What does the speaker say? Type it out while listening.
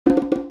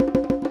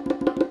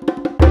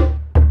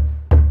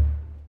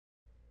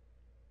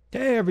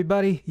Hey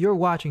everybody, you're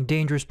watching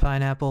Dangerous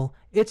Pineapple.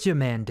 It's your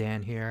man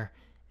Dan here,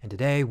 and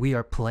today we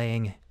are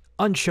playing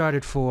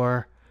Uncharted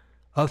 4: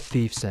 A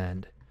Thief's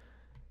End.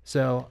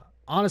 So,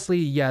 honestly,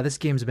 yeah, this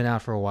game's been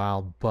out for a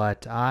while,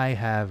 but I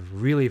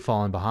have really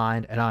fallen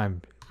behind, and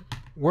I'm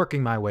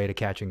working my way to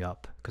catching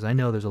up, because I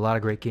know there's a lot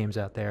of great games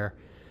out there,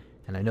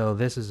 and I know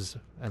this is,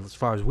 as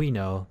far as we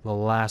know, the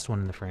last one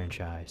in the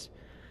franchise.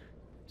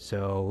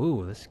 So,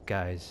 ooh, this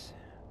guy's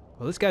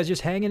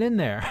just hanging in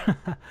there.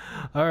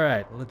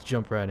 Alright, let's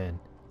jump right in.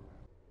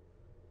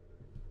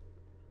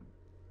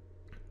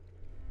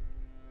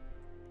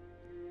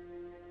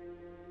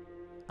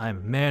 I'm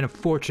a man of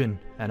fortune,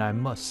 and I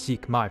must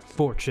seek my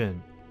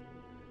fortune.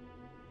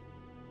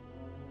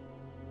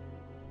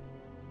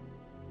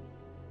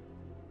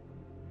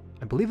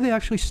 I believe they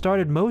actually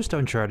started most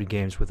Uncharted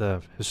games with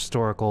a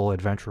historical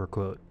adventurer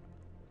quote.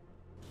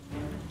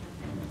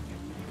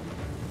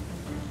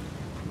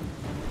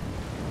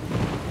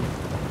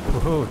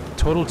 Whoa,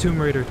 total Tomb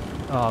Raider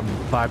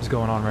vibes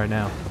going on right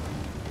now.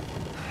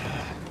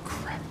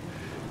 Crap.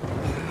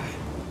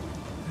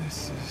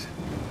 This is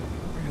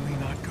really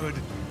not good.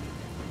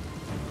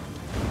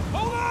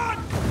 Hold on!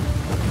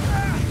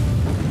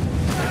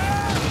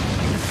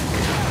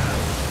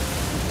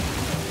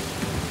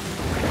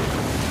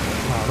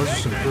 Wow, those are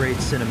some great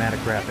cinematic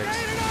graphics.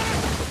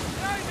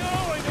 I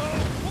know.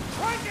 Well,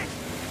 crank it!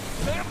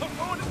 Sam, I'm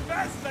going as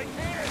fast as I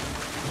can.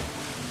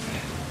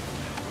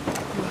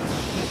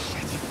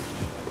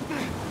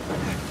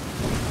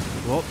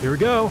 Well, here we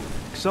go.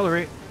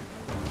 Accelerate.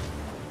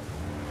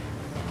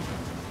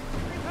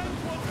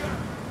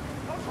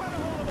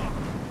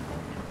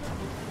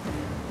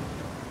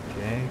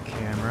 Okay,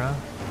 camera.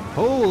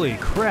 Holy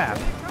crap!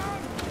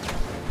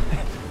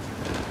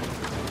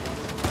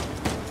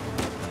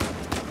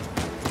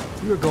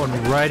 You were going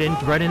right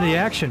into the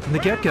action from the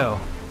get-go.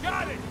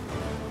 Got it!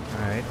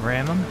 Alright,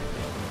 ram him.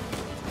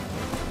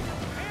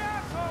 Hey,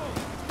 asshole!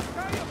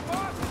 Tell your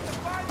bosses to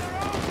find their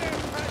own damn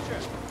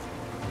treasure!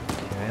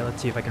 Okay,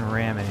 let's see if I can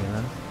ram any of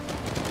them.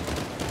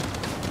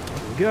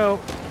 Here we go.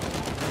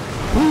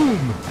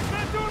 Boom!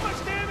 Not doing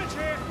much damage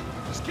here.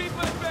 Just keep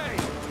it at bay.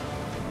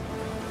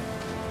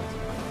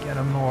 Get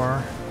him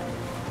more.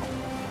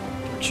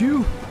 Get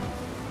you.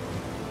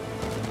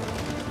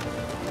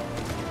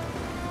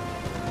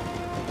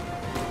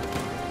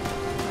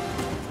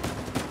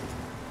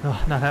 Oh,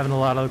 not having a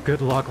lot of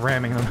good luck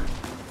ramming them.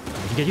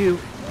 Get you.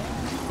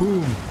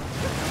 Boom.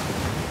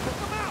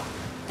 Come out!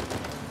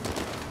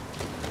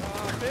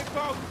 Big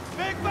boat!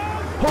 Big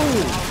boat!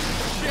 Oh!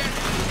 Shit!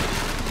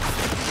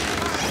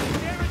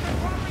 Damn it, they're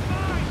pumping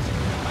mines!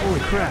 Holy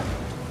crap.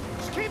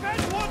 Just keep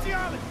heading towards the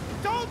island!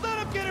 Don't let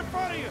them get in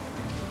front of you!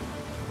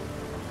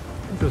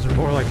 I think those are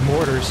more like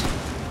mortars.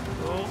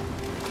 Oh,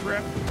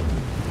 crap.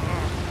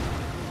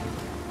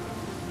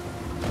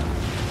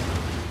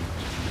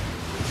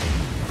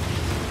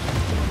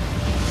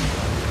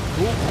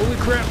 Oh, holy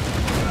crap.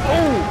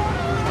 Oh!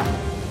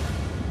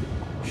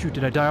 Shoot,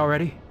 did I die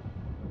already?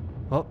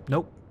 Oh,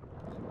 nope.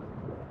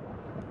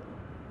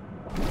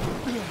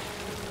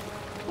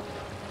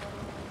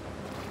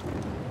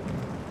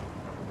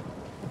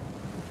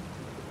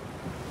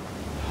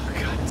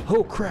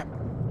 Oh crap!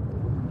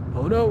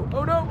 Oh no!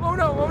 Oh no! Oh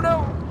no! Oh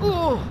no!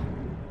 Oh!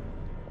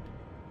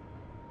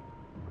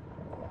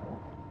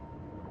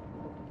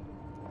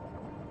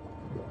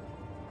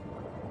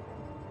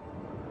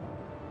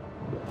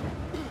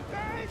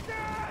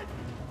 Nathan!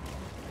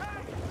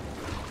 Hey!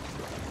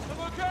 I'm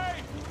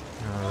okay!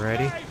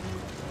 Alrighty. Okay.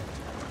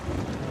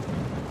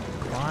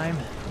 Climb.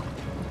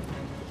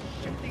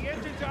 Shit, the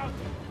engine's out!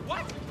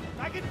 What?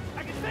 I can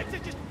fix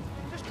it!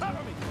 Just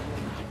cover me!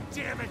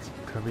 Damn it!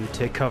 Cover you,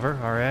 take cover.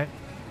 Alright.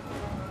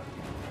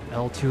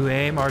 L2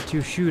 aim,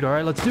 R2 shoot.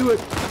 Alright, let's do it!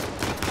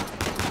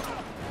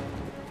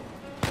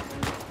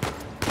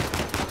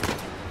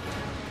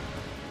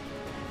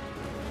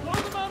 Blow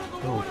them out of the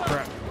Oh water!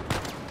 crap.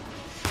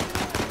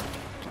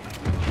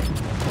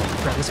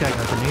 Crap, this guy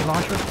got a grenade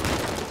launcher?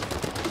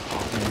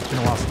 Oh man, it's been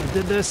a while since I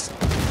did this.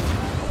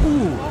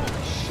 Ooh!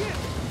 Holy shit!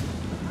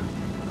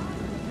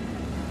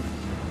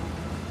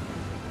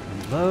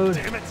 Reload.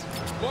 Damn it!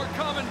 More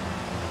coming!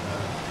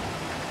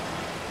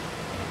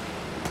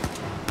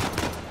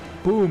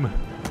 Boom!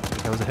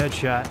 That was a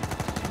headshot.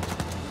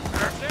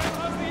 Sam,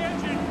 how's the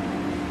engine?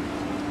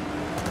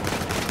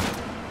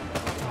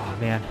 Oh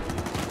man.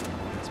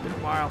 It's been a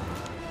while.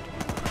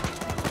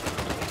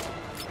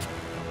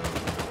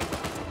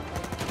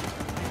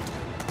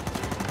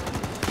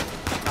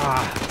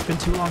 Ah, it's been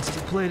too long since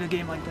I played a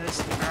game like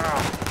this.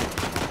 Ah.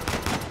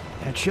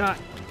 Headshot.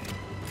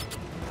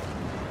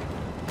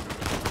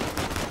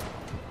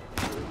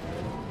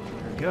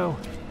 There we go.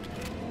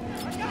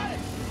 I got it!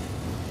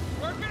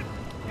 Working?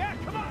 Yeah,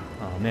 come on!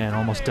 Oh man,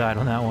 almost died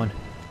on that one.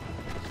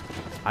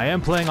 I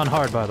am playing on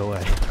hard, by the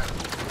way.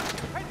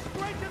 Head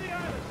straight to the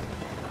island!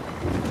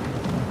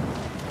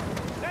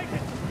 Nathan,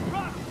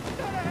 Rock,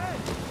 dead ahead!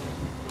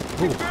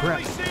 Oh crap.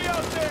 Barely see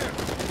out there!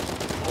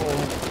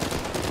 Oh.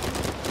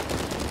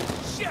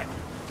 Shit!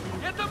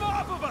 Get them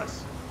off of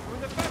us!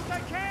 Doing the best I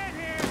can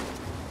here!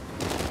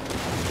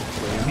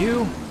 Damn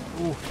you.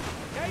 Ooh.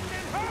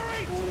 Nathan,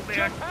 hurry!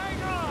 Just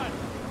hang on!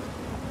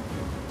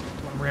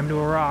 I'm rammed to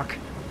a rock.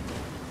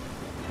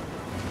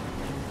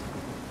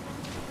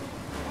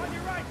 On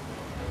your right!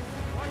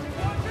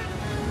 Watching!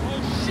 Oh,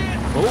 shit!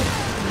 Oh.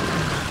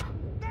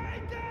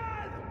 Nathan!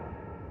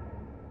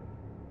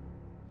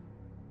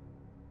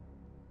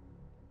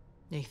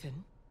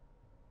 Nathan?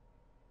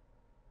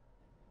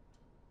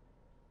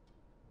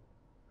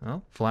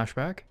 Oh,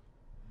 flashback.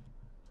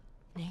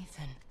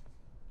 Nathan.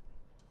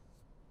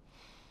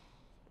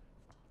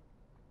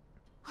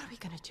 What are we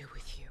gonna do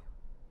with you?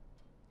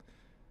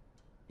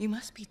 You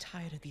must be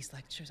tired of these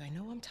lectures. I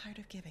know I'm tired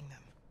of giving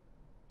them.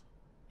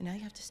 And now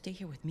you have to stay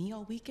here with me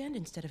all weekend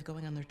instead of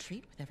going on the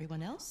retreat with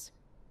everyone else?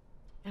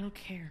 I don't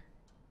care.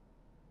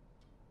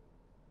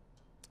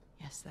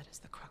 Yes, that is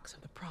the crux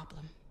of the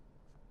problem.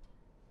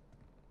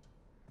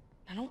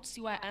 I don't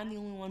see why I'm the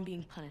only one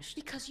being punished.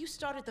 Because you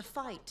started the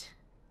fight.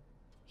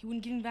 He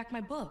wouldn't give me back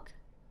my book.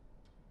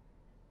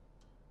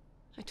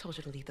 I told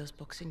you to leave those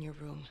books in your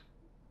room.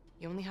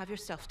 You only have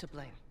yourself to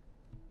blame.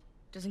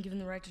 Doesn't give him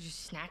the right to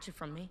just snatch it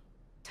from me.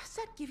 Does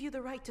that give you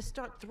the right to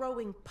start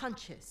throwing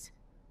punches?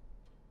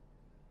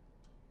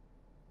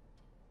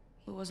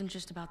 It wasn't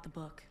just about the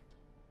book.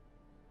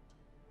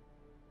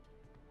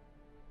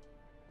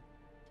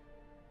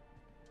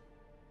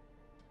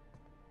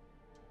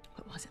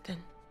 What was it then?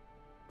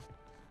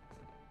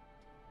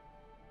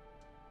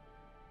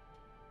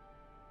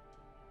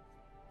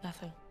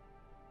 Nothing.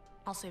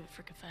 I'll save it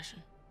for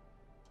confession.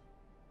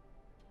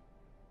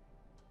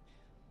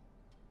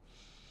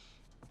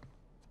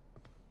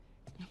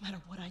 No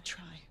matter what I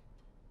try,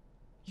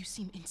 you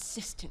seem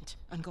insistent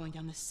on going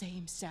down the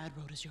same sad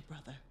road as your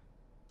brother.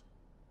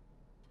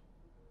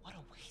 What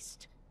a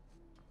waste.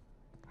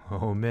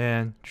 Oh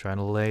man, trying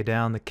to lay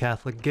down the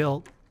Catholic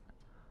guilt.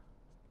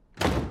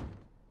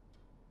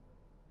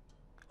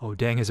 Oh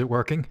dang, is it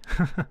working?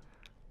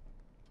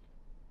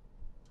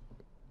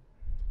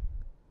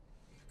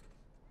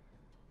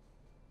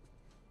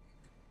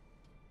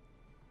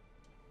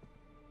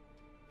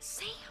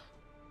 Sam!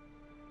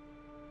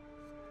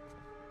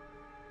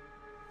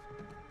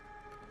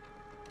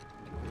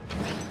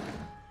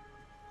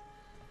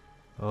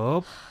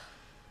 Oh,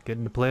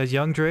 getting to play as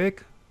young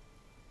Drake.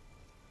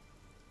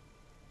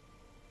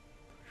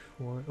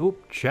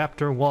 Oop,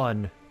 chapter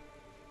 1.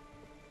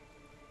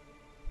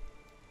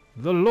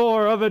 The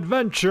lore of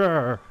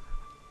adventure.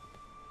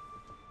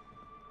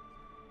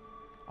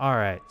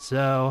 Alright,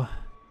 so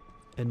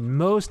in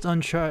most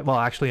Uncharted, well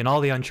actually in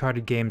all the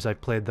Uncharted games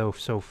I've played though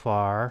so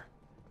far,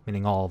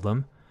 meaning all of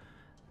them,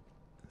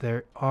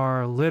 there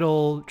are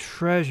little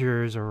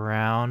treasures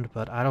around,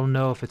 but I don't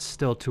know if it's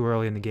still too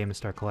early in the game to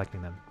start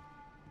collecting them.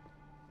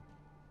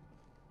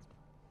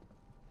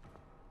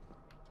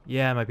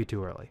 Yeah, it might be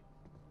too early.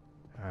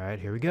 Alright,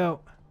 here we go.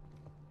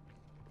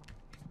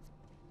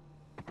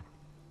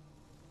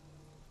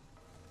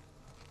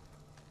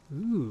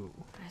 Ooh.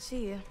 I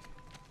see you.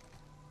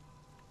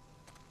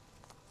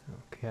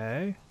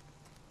 Okay.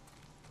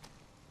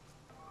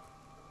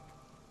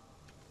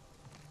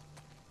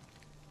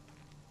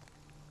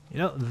 You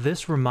know,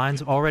 this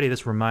reminds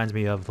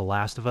me of The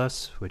Last of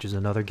Us, which is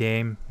another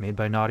game made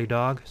by Naughty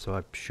Dog, so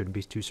I shouldn't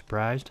be too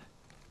surprised.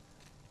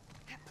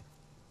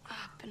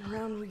 Up and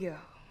around we go.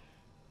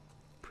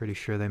 Pretty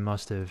sure they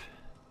must have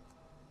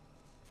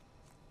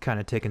kind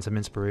of taken some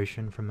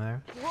inspiration from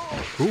there.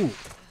 Whoa! Ooh.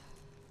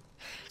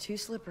 Too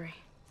slippery.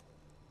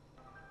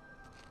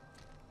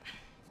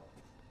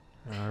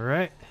 All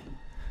right.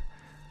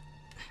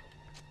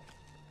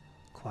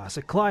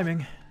 Classic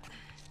climbing.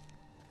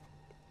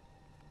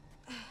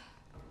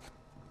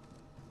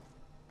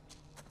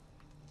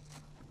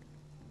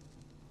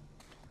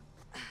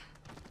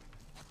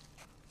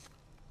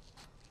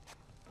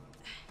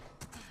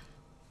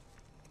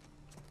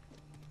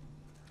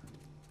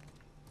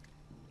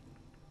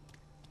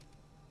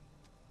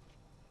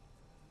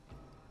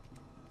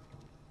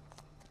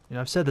 You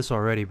know, I've said this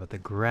already, but the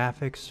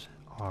graphics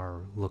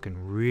are looking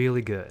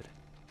really good.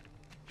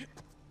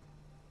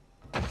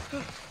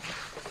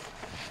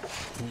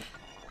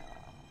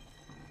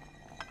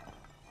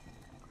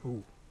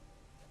 Ooh.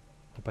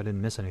 Hope I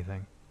didn't miss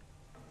anything.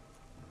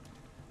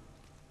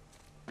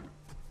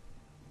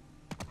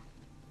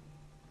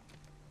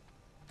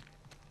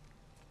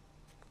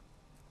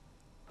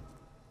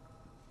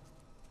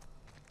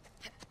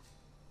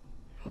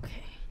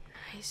 Okay,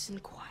 nice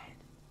and quiet.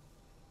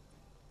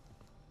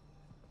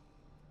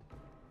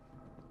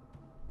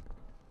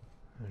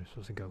 I'm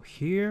supposed to go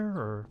here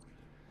or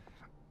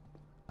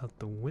out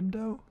the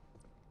window?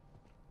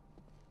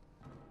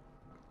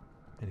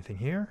 Anything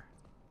here?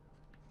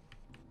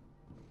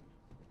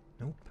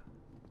 Nope.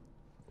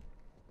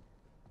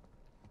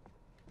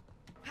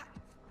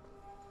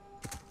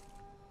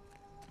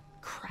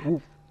 Crap.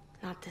 Ooh.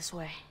 Not this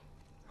way.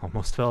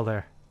 Almost fell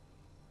there.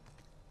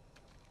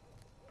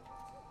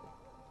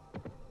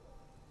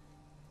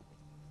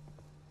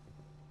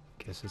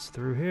 Guess it's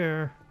through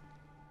here.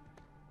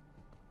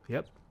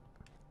 Yep.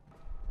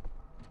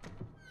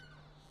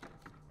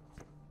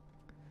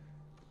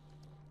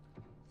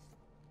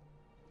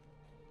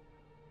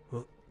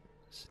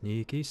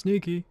 Sneaky,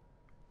 sneaky.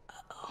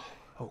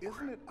 Oh,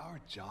 Isn't it our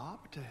job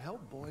to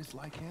help boys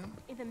like him?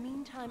 In the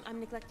meantime, I'm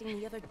neglecting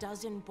the other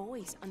dozen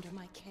boys under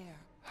my care.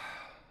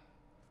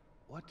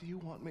 What do you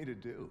want me to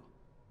do?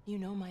 You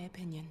know my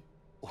opinion.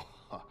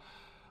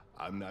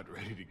 I'm not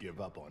ready to give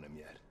up on him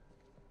yet.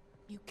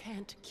 You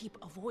can't keep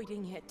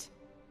avoiding it.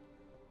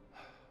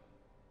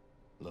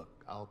 Look,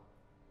 I'll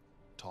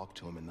talk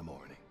to him in the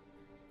morning.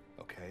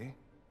 Okay?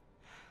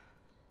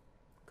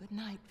 Good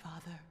night,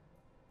 Father.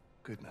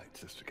 Good night,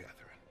 Sister Catherine.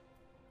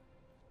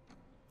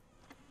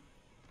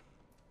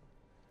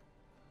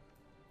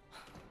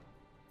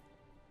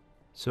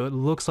 So it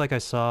looks like I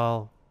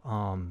saw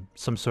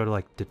some sort of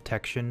like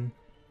detection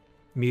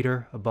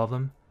meter above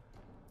them.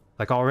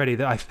 Like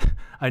already,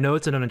 I know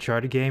it's an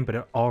Uncharted game, but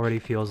it already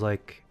feels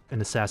like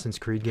an Assassin's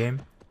Creed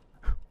game.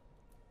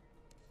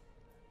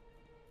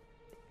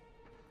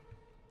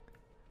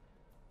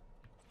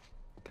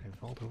 Can I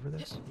vault over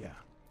this? Yeah.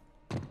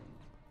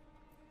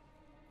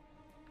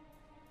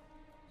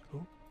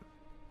 Oh.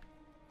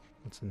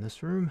 What's in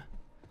this room?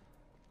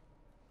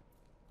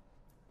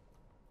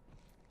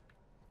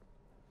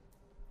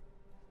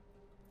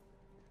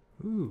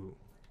 Ooh.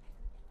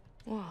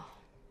 Whoa.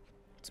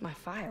 It's my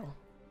file.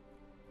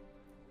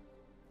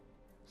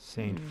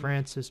 St.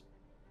 Francis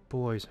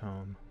Boys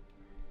Home.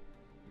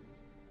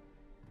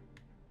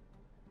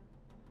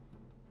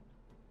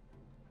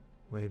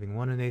 Waving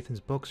one of Nathan's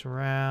books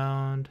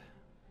around.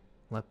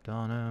 Leapt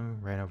on him,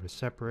 ran over to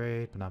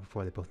separate, but not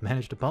before they both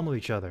managed to pummel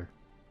each other.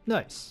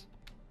 Nice.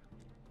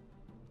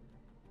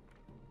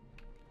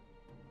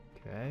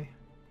 Okay.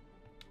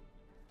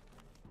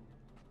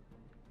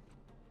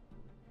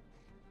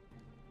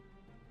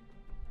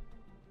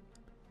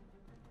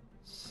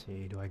 Let's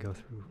see, do I go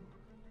through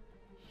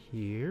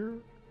here?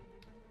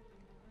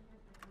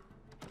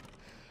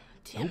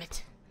 Damn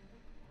it.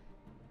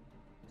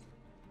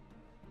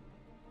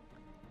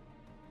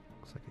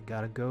 Looks like I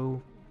gotta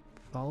go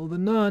follow the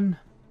nun.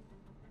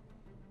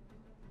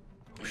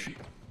 Oh shit.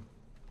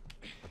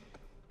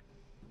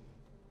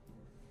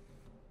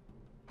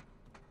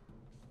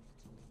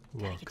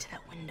 Gotta Look. get to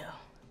that window.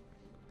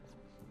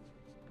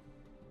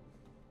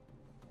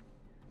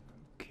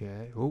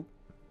 Okay. Oh,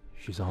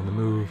 she's on the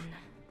move.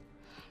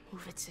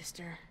 Move it,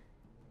 sister.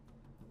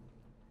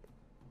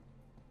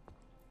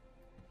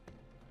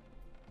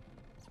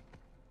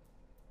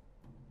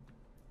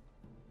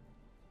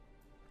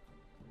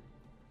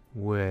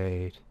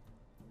 Wait.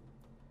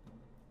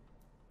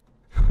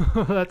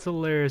 That's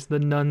hilarious. The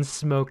nun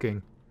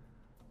smoking.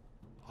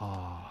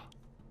 Ah.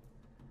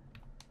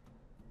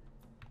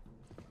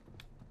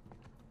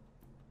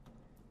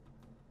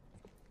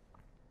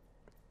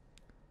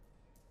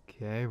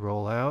 Okay,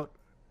 roll out.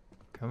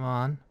 Come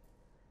on.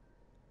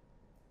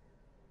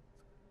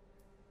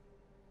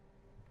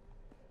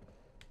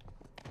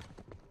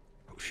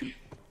 Oh shoot.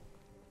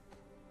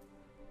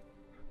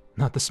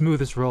 Not the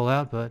smoothest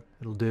rollout, but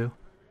it'll do.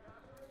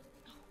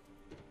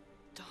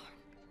 Darn.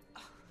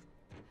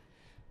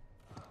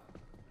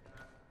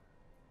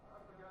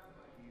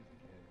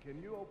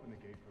 Can you open the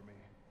gate for me?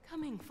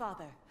 Coming,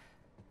 Father.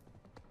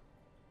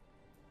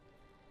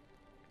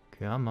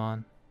 Come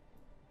on.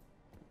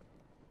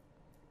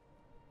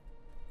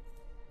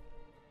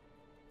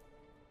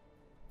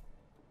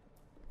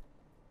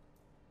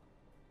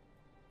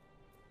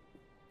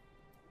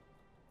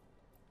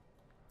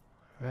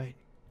 Right.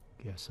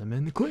 Guess I'm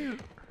in the clear.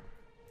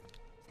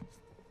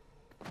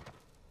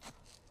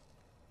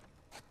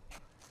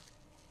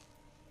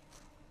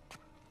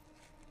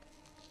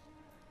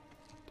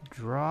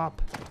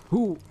 Drop.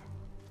 Ooh.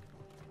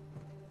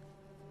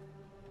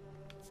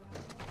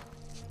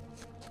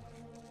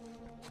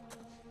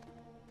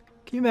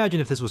 Can you imagine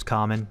if this was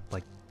common?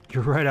 Like,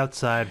 you're right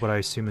outside what I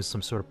assume is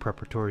some sort of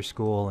preparatory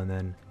school, and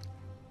then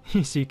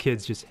you see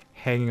kids just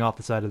hanging off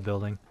the side of the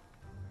building.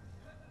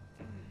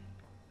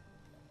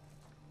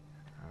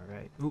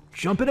 Alright. Ooh,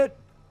 jumping it!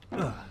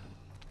 Ugh.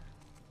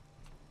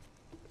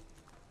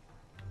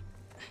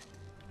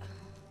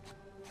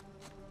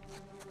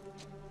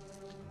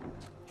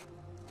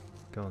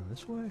 Going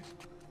this way?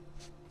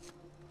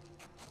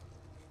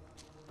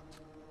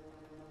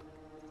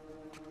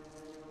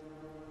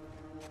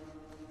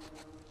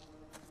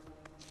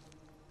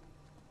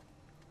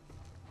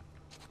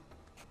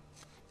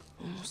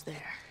 Almost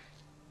there.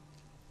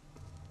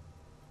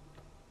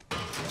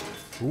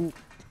 Ooh.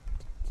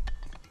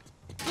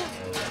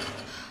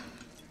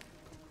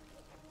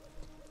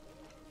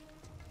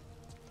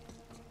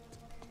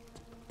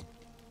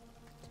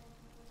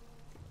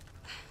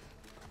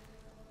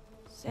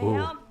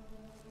 Sam?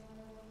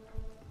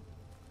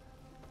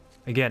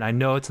 Again, I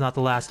know it's not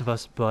The Last of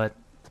Us, but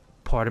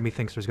part of me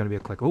thinks there's going to be a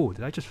click. Oh,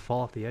 did I just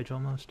fall off the edge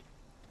almost?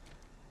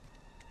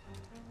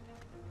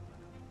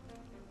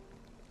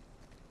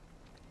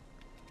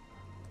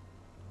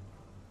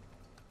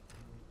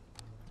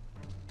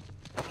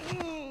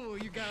 Ooh,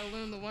 you gotta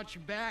learn to watch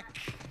your back.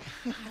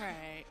 All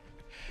right.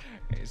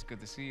 Hey, it's good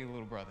to see you,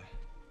 little brother.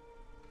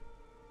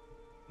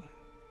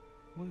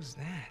 What was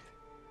that?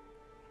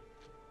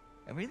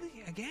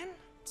 Really? Again?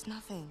 It's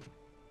nothing.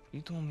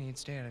 You told me you'd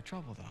stay out of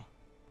trouble, though.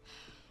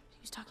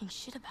 He was talking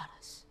shit about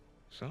us.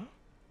 So?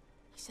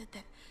 He said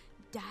that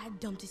Dad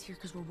dumped us here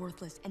because we're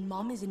worthless, and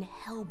Mom is in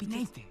hell because...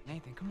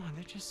 Nathan, come on.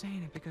 They're just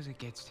saying it because it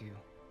gets to you,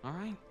 all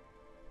right?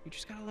 You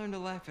just gotta learn to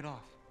laugh it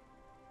off.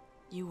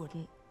 You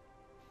wouldn't.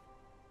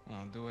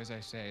 Well, do as I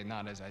say,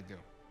 not as I do.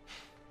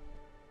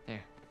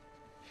 Here.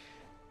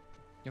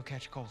 You'll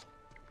catch a cold.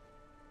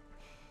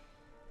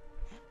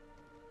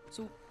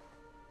 So,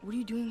 what are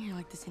you doing here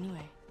like this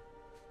anyway?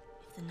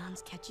 If the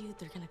nuns catch you,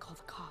 they're gonna call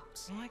the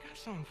cops. Well, I got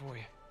something for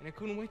you, and I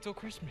couldn't wait till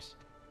Christmas.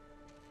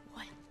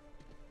 What?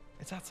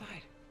 It's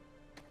outside.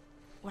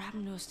 What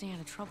happened to us staying out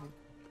of trouble?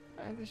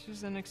 This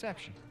is an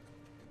exception.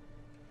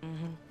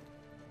 Mm-hmm.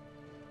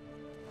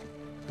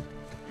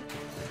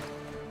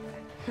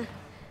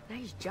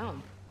 Nice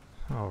jump.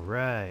 All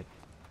right.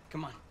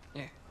 Come on.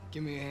 Yeah,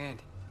 give me a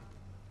hand.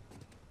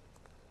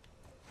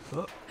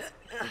 Oh.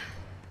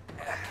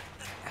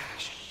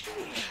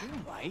 Sheesh, you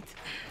might.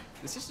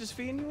 The sister's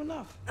feeding you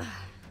enough.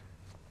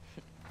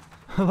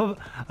 I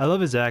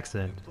love his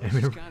accent. The place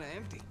is kind of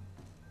empty.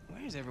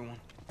 Where is everyone?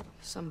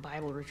 Some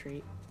Bible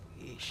retreat.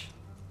 Yeesh.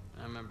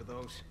 I remember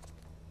those.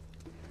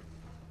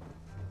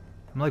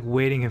 I'm like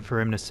waiting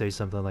for him to say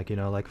something like, you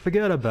know, like,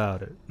 forget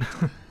about it.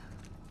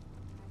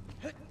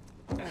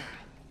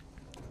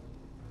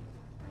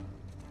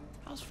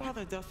 How's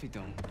Father Duffy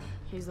doing?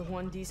 He's the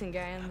one decent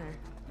guy in there.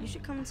 You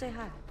should come and say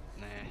hi.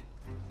 Nah,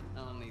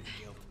 I don't need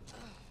the guilt.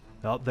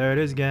 Oh, there it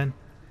is again.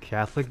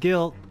 Catholic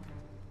guilt.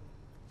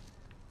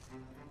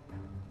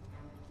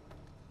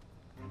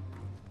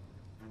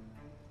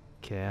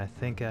 Okay, I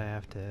think I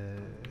have to...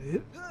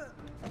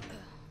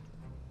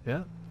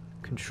 Yeah.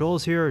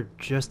 Controls here are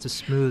just as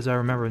smooth as I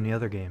remember in the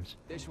other games.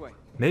 This way.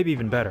 Maybe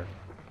even better.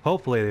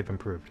 Hopefully they've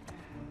improved.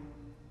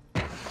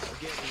 We're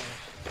getting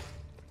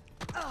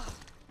there.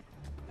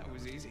 That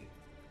was easy.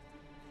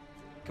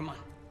 Come on.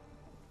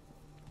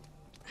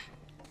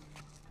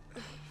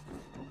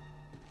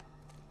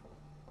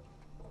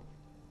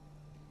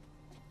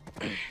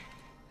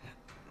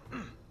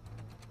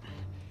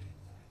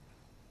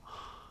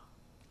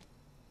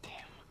 Damn.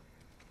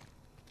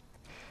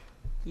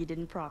 You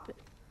didn't prop it.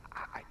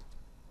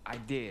 I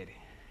did.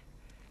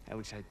 At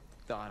least I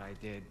thought I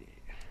did.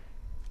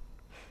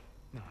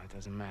 No, it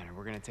doesn't matter.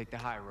 We're gonna take the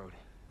high road.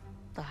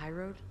 The high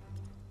road?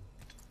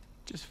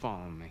 Just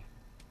follow me.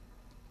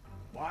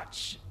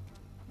 Watch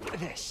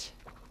this.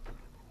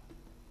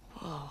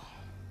 Whoa.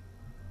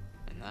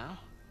 And now,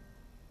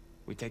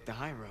 we take the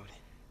high road.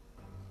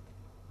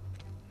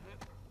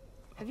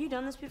 Have you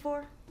done this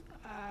before?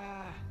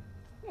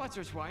 Once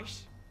or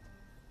twice.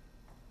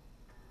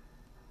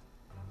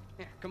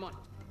 Here, come on.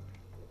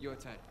 Your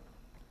turn.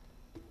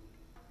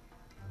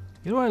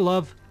 You know what I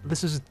love?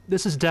 This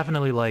is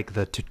definitely like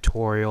the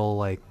tutorial,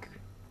 like,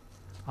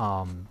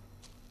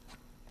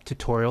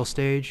 tutorial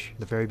stage,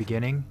 the very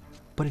beginning.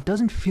 But it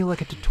doesn't feel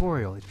like a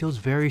tutorial. It feels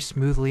very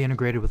smoothly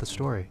integrated with the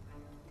story.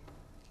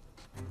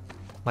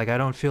 Like, I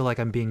don't feel like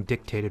I'm being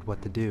dictated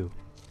what to do.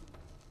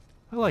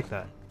 I like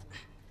that.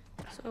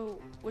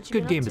 So, what you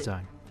Good been game up to?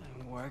 design.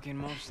 I'm working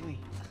mostly.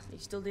 You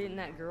still dating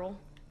that girl?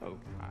 Oh,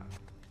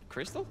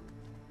 Crystal?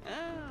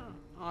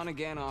 On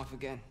again, off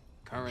again.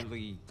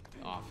 Currently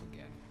off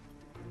again.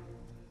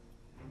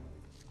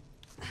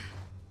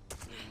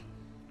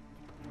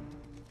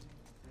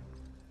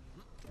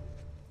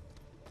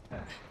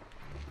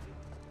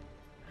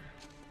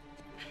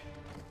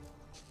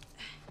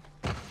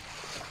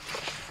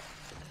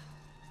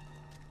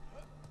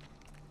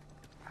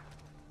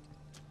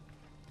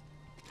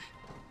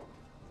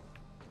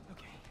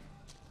 Okay.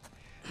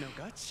 No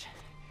guts.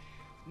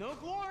 No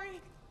glory.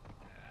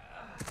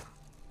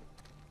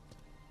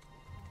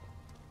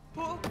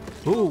 Whoa.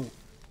 Ooh.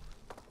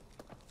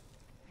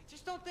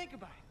 Just don't think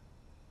about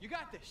it. You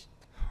got this.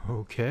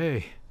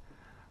 Okay.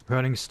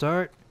 Running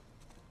start.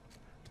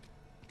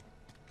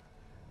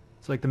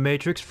 It's like the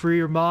Matrix, free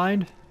your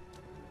mind.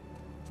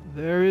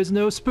 There is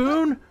no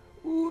spoon.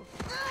 Ooh.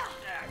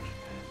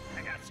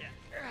 I got you.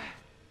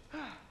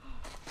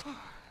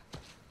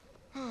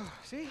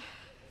 See?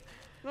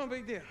 No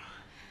big deal.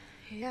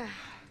 Yeah.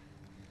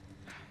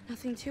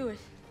 Nothing to it.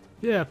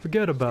 Yeah,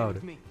 forget about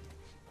it. Me.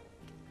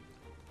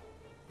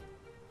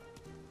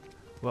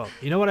 Well,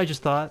 you know what I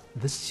just thought?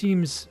 This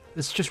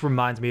just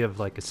reminds me of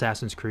like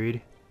Assassin's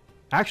Creed.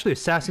 Actually,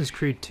 Assassin's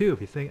Creed 2,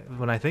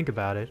 when I think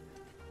about it.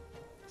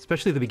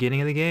 Especially the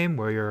beginning of the game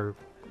where you're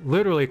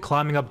literally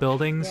climbing up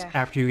buildings Yeah.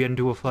 after you get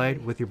into a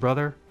fight with your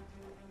brother.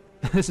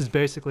 This is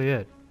basically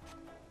it.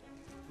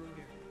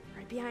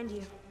 Right behind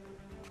you.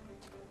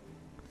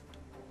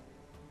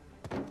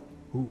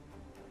 Ooh.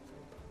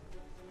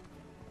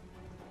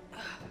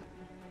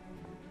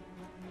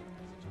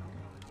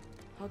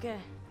 Okay.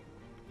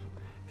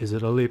 Is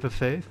it a leap of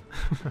faith?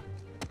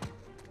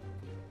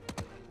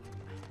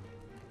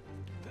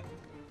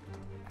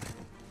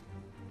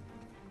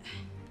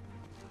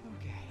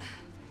 Okay.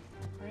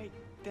 Right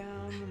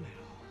down the middle.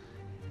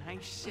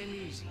 Nice and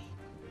easy.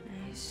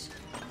 Nice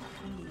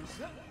and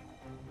easy.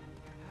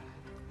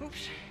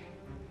 Oops.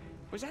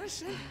 Was that a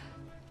sin?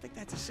 I think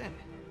that's a sin.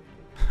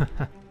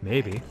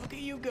 Maybe. Look at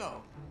you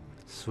go.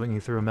 Swinging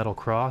through a metal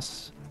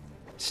cross.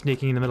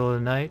 Sneaking in the middle of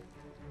the night.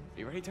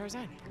 You ready,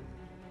 Tarzan?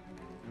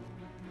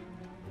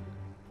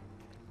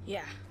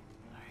 Yeah.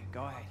 All right,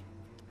 go ahead.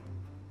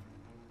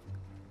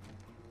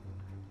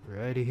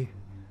 Ready.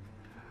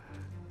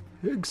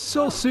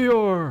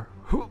 Excelsior!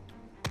 Hoo.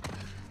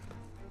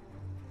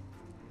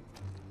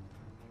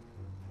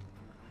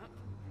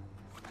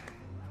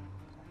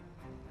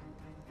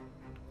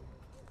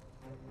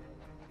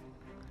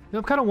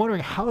 I'm kind of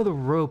wondering how the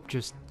rope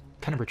just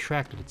kind of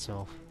retracted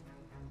itself.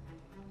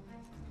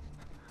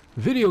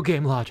 Video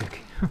game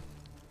logic.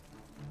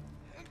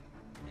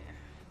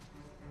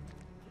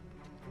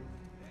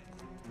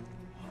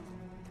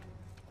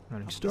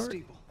 Running Up the start.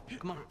 steeple.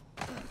 Come on.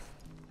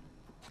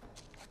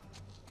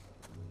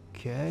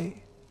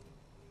 Okay.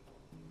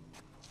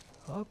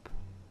 Up.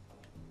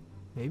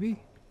 Maybe.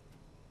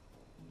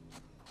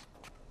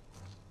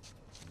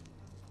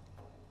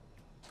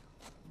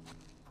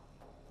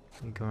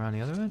 You go around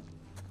the other end.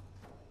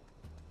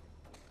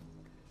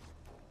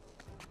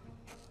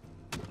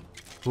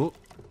 Whoop.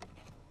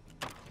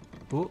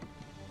 Whoop.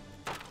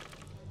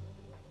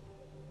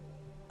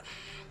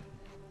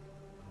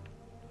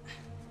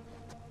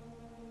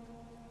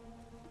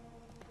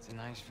 It's a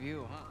nice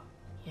view, huh?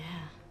 Yeah.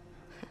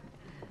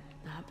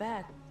 Not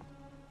bad.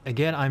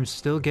 Again, I'm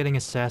still getting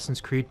Assassin's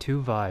Creed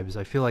 2 vibes.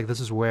 I feel like this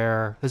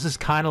is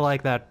kind of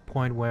like that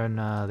point when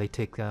they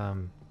take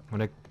when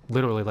they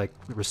literally like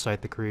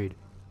recite the creed.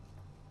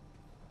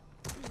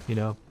 You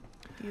know,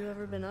 You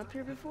ever been up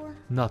here before?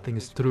 nothing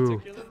is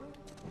true.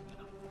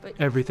 But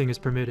Everything is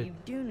permitted. you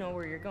do know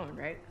where you're going,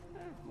 right?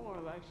 More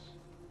or less.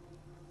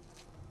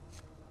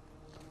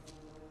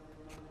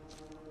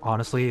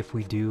 Honestly, if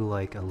we do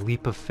like a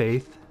leap of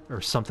faith or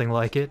something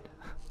like it,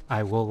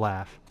 I will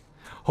laugh.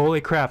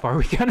 Holy crap, are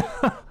we gonna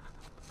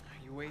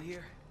You wait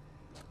here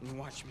and you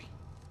watch me.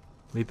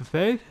 leap of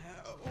faith?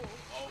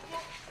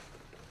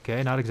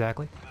 Okay, not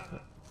exactly.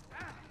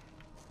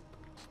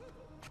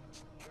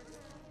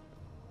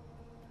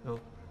 Oh. Go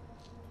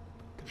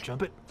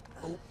jump it.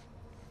 Oh.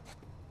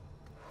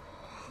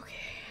 Okay.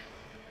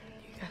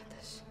 You got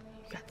this.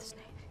 You got this,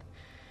 Nate.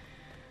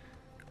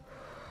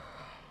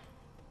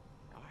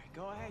 All right,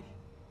 go ahead.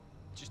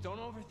 Just don't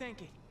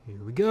overthink it. Here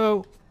we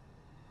go.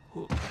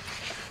 Oh.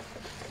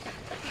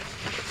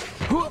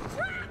 Oh.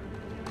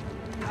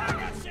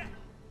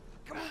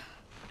 Come on.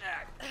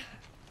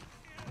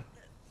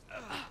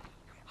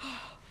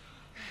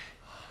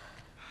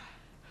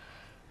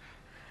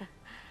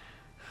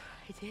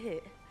 I did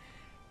it.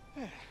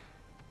 Of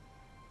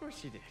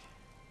course you did.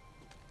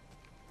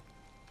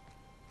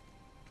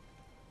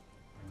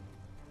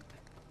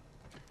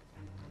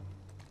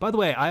 By the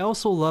way, I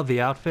also love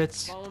the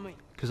outfits, Follow me.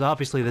 because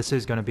obviously this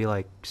is going to be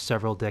like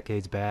several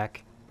decades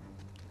back.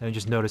 And I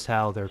just noticed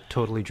how they're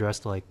totally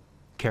dressed like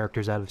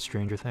characters out of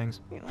Stranger Things.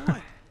 You know what?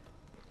 How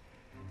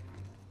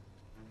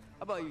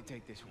about you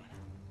take this one?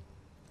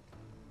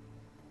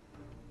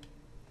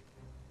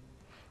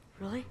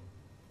 Really?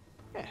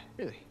 Yeah,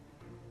 really.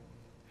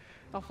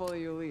 I'll follow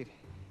your lead.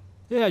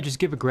 Yeah, just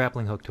give a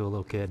grappling hook to a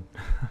little kid.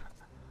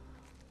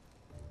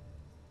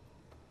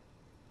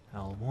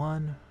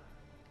 L1.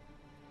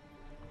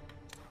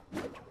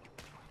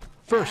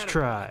 First Attaboy,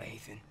 try.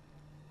 Nathan.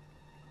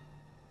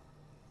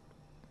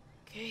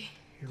 Okay.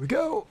 Here we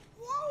go.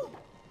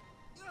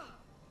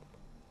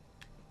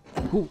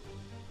 Ooh.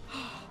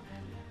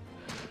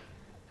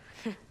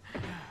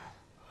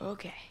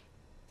 Okay.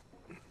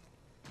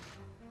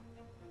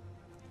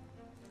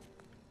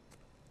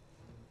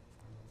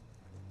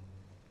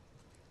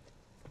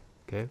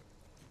 Okay.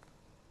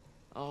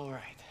 All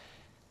right.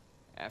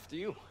 After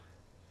you.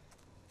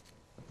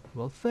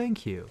 Well,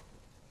 thank you.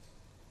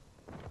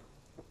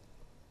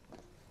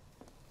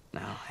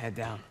 Now, head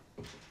down.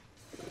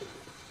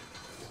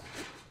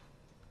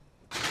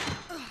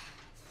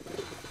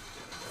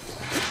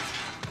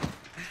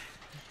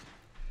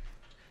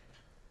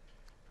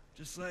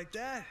 Just like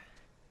that.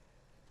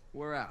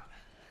 We're out.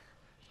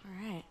 All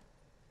right.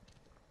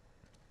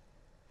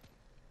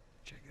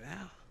 Check it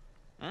out.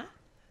 Huh?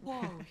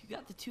 Whoa, you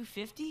got the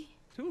 250?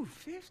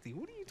 250?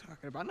 What are you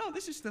talking about? No,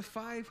 this is the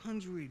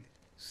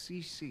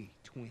 500cc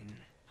twin.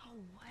 No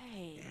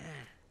way. Yeah.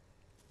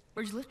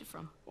 Where'd you lift it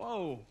from?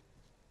 Whoa.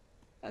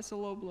 That's a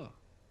low blow.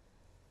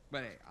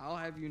 But hey, I'll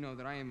have you know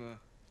that I am a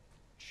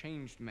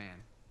changed man.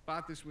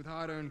 Bought this with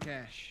hard-earned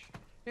cash.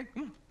 Here,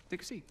 come on.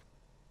 Take a seat.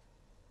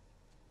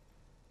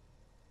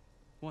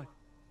 What?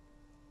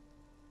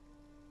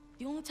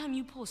 The only time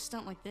you pull a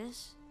stunt like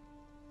this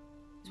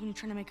is when you're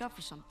trying to make up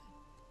for something.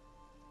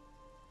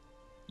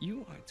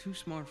 You are too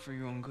smart for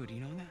your own good,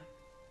 you know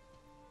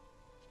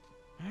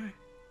that? Alright.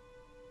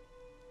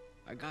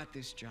 I got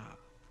this job.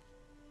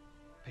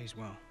 Pays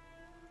well.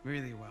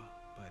 Really well.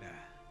 But,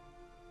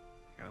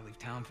 I gotta leave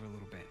town for a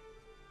little bit.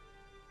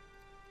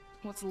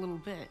 What's a little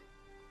bit?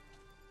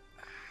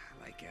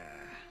 Like,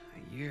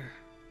 a year.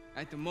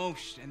 At the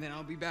most, and then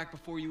I'll be back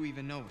before you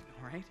even know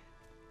it, alright?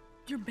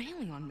 You're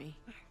bailing on me.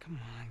 Come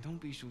on,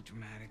 don't be so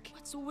dramatic.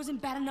 What, so it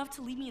wasn't bad enough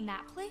to leave me in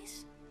that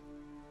place?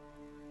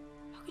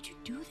 How could would you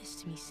do this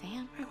to me,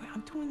 Sam? Wait,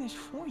 I'm doing this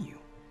for you.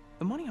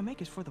 The money I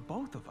make is for the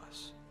both of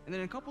us. And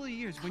then in a couple of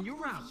years, when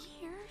you're out...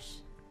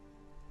 Years?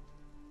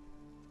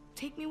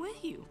 Take me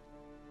with you.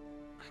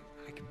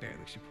 I can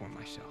barely support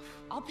myself.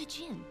 I'll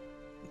pitch in.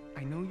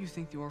 I know you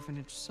think the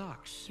orphanage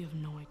sucks. You have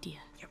no idea.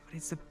 Yeah, but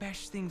it's the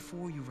best thing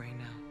for you right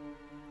now.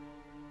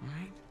 All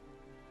right?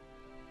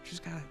 You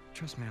just gotta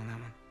trust me on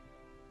that one.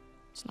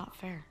 It's not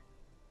fair.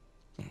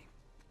 Yeah.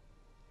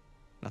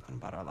 Nothing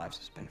about our lives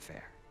has been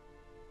fair.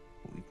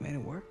 But we've made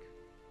it work.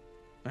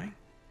 Right?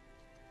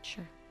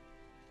 Sure.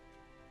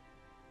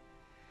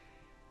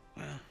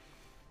 Well,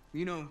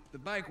 you know, the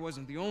bike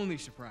wasn't the only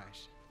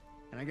surprise.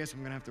 And I guess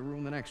I'm gonna have to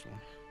ruin the next one.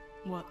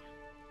 What?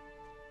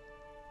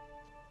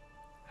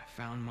 I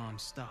found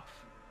Mom's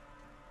stuff.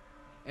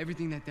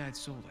 Everything that Dad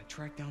sold, I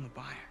tracked down the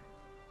buyer.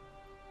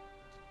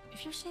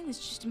 If you're saying this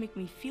just to make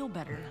me feel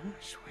better...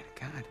 I swear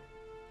to God.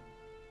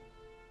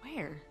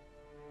 Where?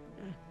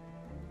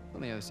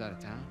 On the other side of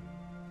town.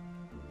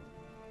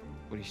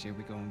 What do you say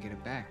we go and get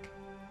it back?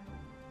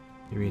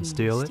 You mean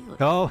steal it? Steal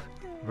it. Oh,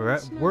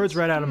 It's not words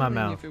right out of my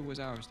stealing mouth. If it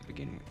was ours to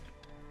begin with.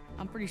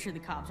 I'm pretty sure the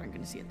cops aren't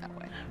gonna see it that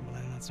way. Well,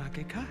 then let's not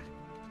get caught.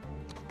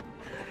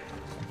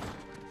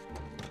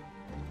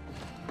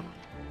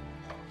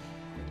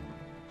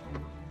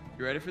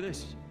 You ready for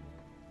this?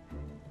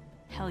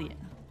 Hell yeah.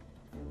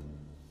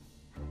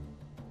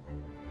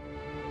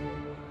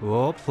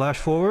 Whoa, flash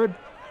forward.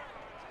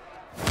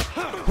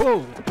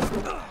 Whoa!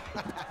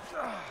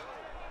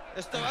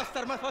 Esto va a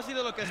estar más fácil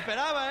de lo que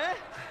esperaba, ¿eh?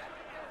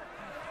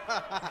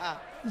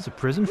 This is a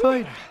prison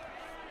fight?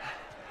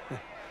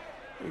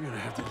 You're gonna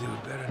have to do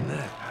it better than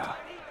that, pal.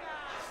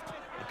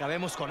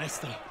 Acabemos con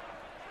esto.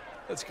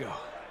 Let's go.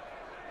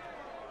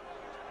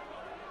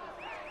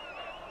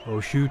 Oh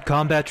shoot,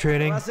 combat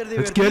training. Va a ser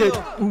Let's get it.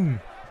 divertido.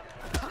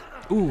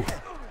 Ooh.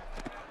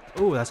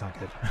 Ooh, that's not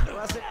good.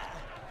 Va a ser...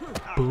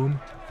 Boom.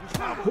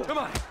 Come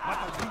on.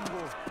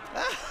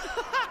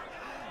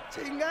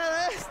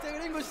 Chingada, este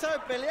gringo sabe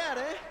pelear,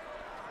 ¿eh?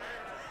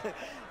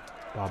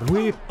 Bob and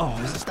weave. Oh,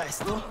 ¿Dónde está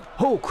esto?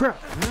 oh crap.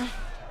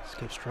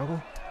 Escape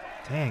struggle.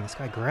 Dang, this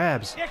guy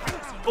grabs.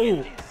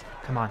 Oh,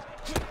 come on.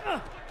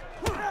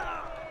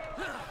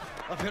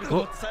 A ver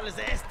cómo te sales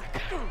de esta.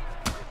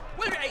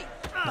 ¡Vuelve ahí!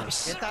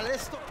 Nice. ¿Qué tal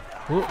esto?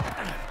 Oh,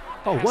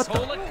 oh what the?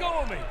 Let go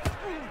of me.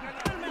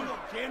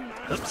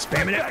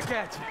 Spamming it. Back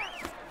at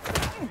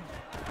you.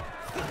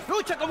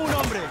 ¡Lucha como un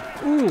hombre!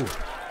 Ooh.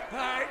 All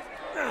right.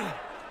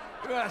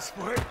 You asked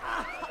for it.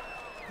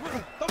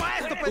 ¡Toma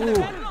esto,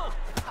 pendejo!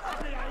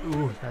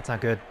 Ooh, that's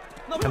not good.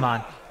 Come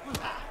on.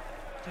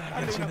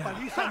 Dale una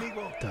paliza,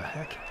 amigo. What the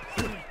heck?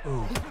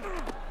 Ooh.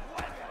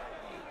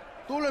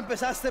 Tú lo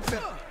empezaste,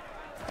 pero...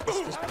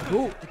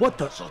 Ooh, what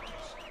the?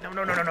 No.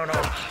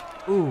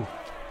 Ooh.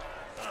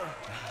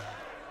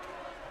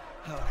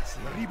 Ahora sí.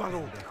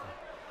 Derríbalo.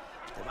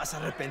 Te vas a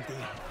arrepentir.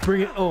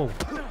 Bring it. Oh.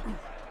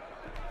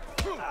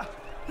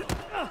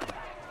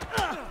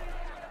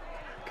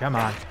 Come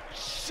on. Oh,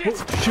 shoot.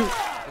 Te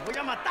voy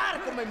a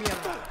matar, come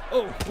mierda.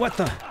 Oh, what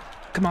the?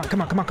 Come on.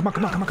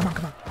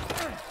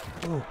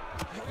 Oh.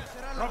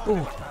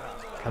 Oh.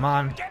 Come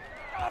on.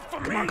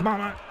 Come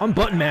on. I'm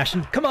button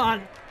mashing. Come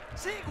on.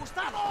 Sí,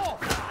 Gustavo.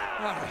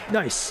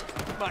 Nice.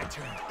 My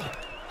turn.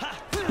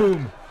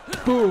 Boom.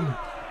 Boom.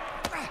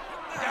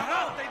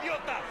 ¡Agarrate,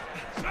 idiota!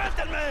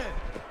 ¡Suéltame!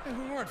 Hey,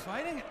 we weren't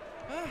fighting.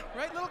 Huh?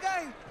 Right, little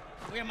guy?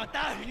 Te voy a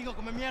matar, gringo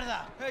come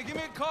mierda. Hey, give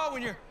me a call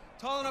when you're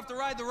tall enough to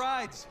ride the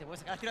rides. Te voy a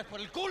sacar a tirar por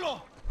el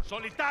culo.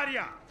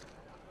 Solitaria.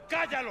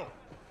 Cállalo.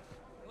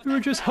 We were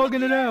just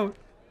hugging it out.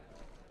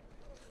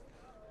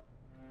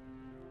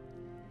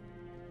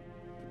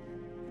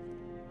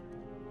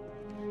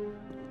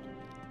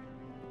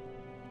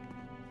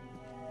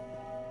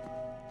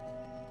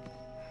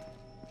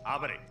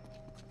 Abre.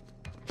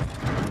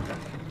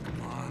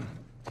 Come on.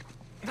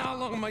 How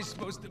long am I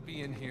supposed to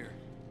be in here?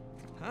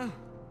 Huh?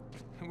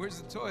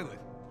 Where's the toilet?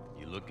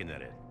 You looking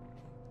at it?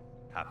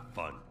 Have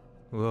fun.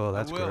 Whoa,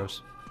 that's I will.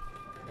 gross.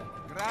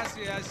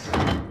 Gracias.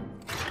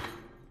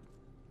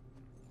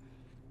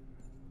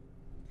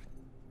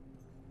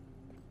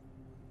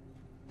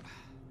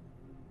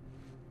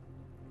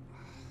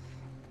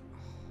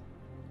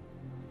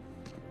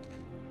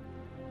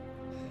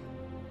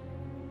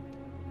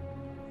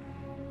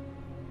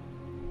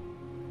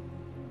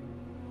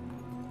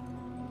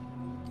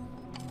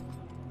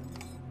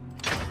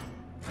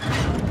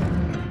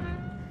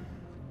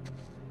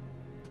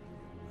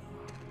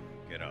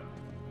 Get up.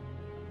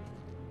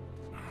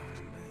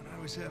 I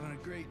was having a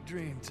great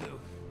dream, too.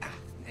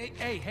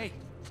 Hey.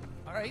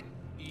 All right,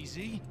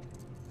 easy.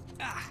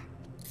 Ah.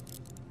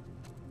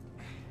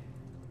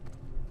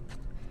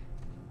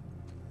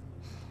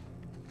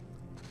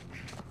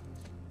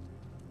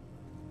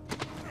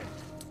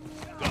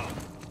 Go.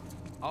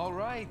 All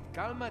right,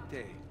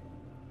 cálmate.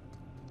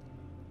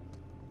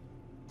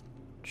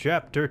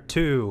 Chapter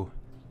 2.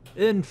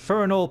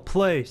 Infernal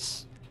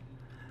Place.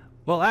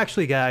 Well,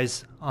 actually,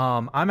 guys,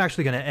 I'm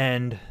actually going to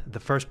end the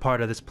first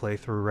part of this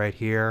playthrough right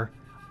here.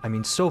 I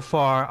mean, so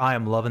far, I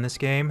am loving this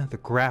game. The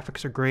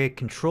graphics are great.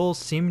 Controls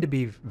seem to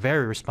be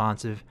very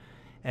responsive.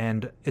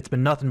 and it's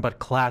been nothing but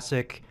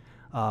classic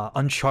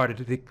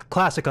Uncharted, the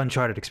classic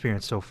Uncharted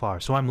experience so far,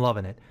 so I'm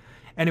loving it.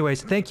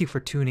 Anyways, thank you for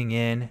tuning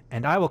in,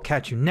 and I will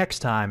catch you next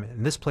time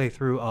in this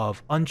playthrough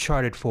of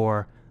Uncharted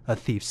 4: A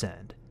Thief's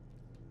End.